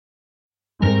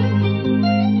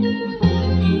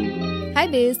Hi,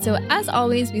 Baes. So as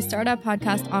always, we start our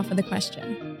podcast off with a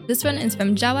question. This one is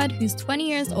from Jawad, who's 20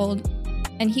 years old,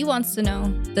 and he wants to know,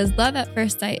 does love at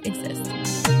first sight exist?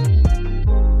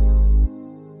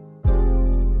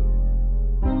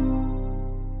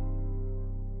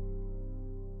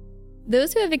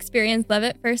 Those who have experienced love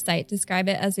at first sight describe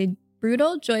it as a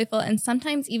brutal, joyful, and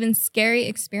sometimes even scary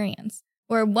experience,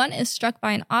 where one is struck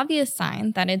by an obvious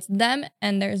sign that it's them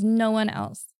and there's no one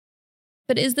else.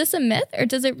 But is this a myth or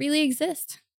does it really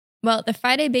exist? Well, the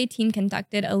Friday Bae team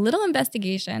conducted a little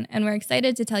investigation and we're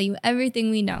excited to tell you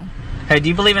everything we know. Hey, do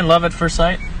you believe in love at first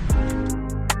sight?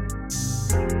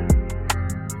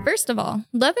 First of all,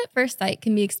 love at first sight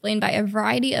can be explained by a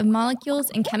variety of molecules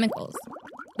and chemicals.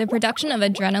 The production of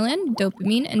adrenaline,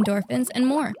 dopamine, endorphins, and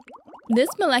more. This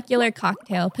molecular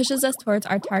cocktail pushes us towards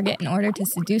our target in order to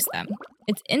seduce them.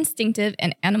 It's instinctive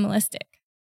and animalistic.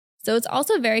 So it's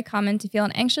also very common to feel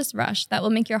an anxious rush that will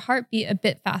make your heart beat a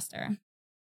bit faster.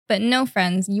 But no,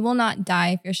 friends, you will not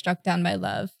die if you're struck down by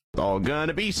love. It's all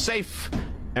gonna be safe,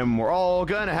 and we're all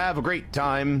gonna have a great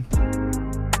time.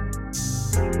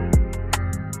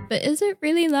 But is it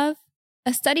really love?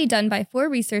 A study done by 4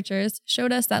 researchers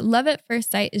showed us that love at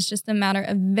first sight is just a matter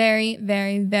of very,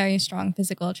 very, very strong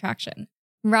physical attraction,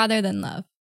 rather than love.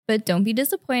 But don't be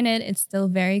disappointed, it's still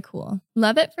very cool.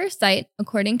 Love at first sight,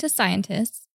 according to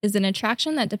scientists, is an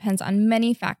attraction that depends on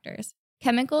many factors: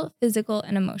 chemical, physical,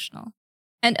 and emotional.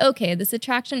 And okay, this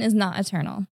attraction is not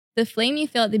eternal. The flame you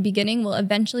feel at the beginning will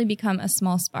eventually become a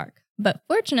small spark. But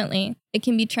fortunately, it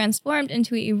can be transformed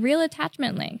into a real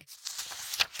attachment link.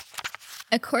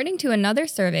 According to another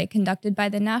survey conducted by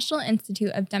the National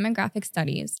Institute of Demographic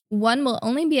Studies, one will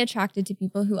only be attracted to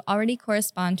people who already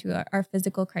correspond to our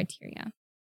physical criteria.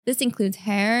 This includes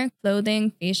hair,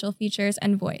 clothing, facial features,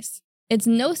 and voice. It's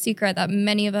no secret that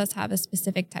many of us have a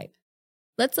specific type.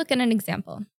 Let's look at an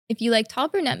example. If you like tall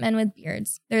brunette men with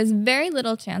beards, there is very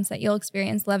little chance that you'll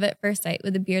experience love at first sight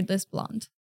with a beardless blonde.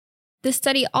 This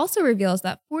study also reveals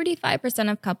that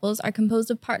 45% of couples are composed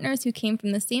of partners who came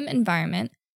from the same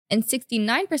environment and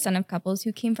 69% of couples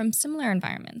who came from similar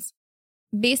environments.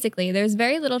 Basically, there's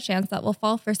very little chance that we'll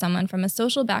fall for someone from a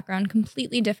social background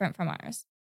completely different from ours.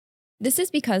 This is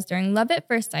because during love at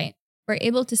first sight, we're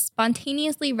able to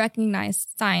spontaneously recognize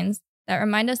signs that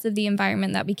remind us of the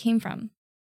environment that we came from.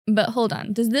 But hold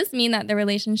on, does this mean that the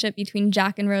relationship between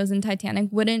Jack and Rose in Titanic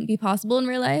wouldn't be possible in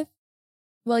real life?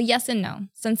 Well, yes and no,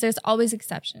 since there's always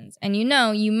exceptions, and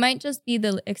you might just be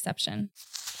the exception.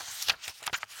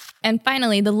 And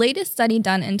finally, the latest study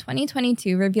done in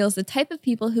 2022 reveals the type of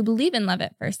people who believe in love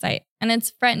at first sight, and it's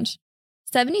French.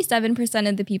 77%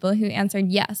 of the people who answered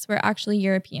yes were actually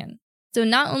European. So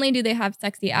not only do they have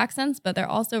sexy accents, but they're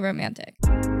also romantic.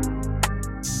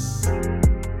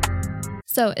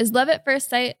 So is love at first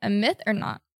sight a myth or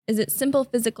not? Is it simple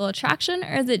physical attraction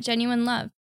or is it genuine love?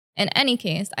 In any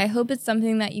case, I hope it's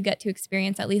something that you get to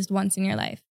experience at least once in your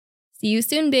life. See you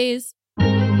soon, Baes!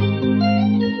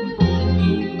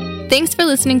 Thanks for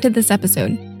listening to this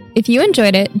episode. If you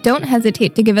enjoyed it, don't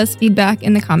hesitate to give us feedback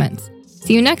in the comments.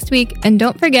 See you next week, and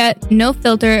don't forget, no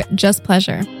filter, just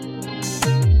pleasure.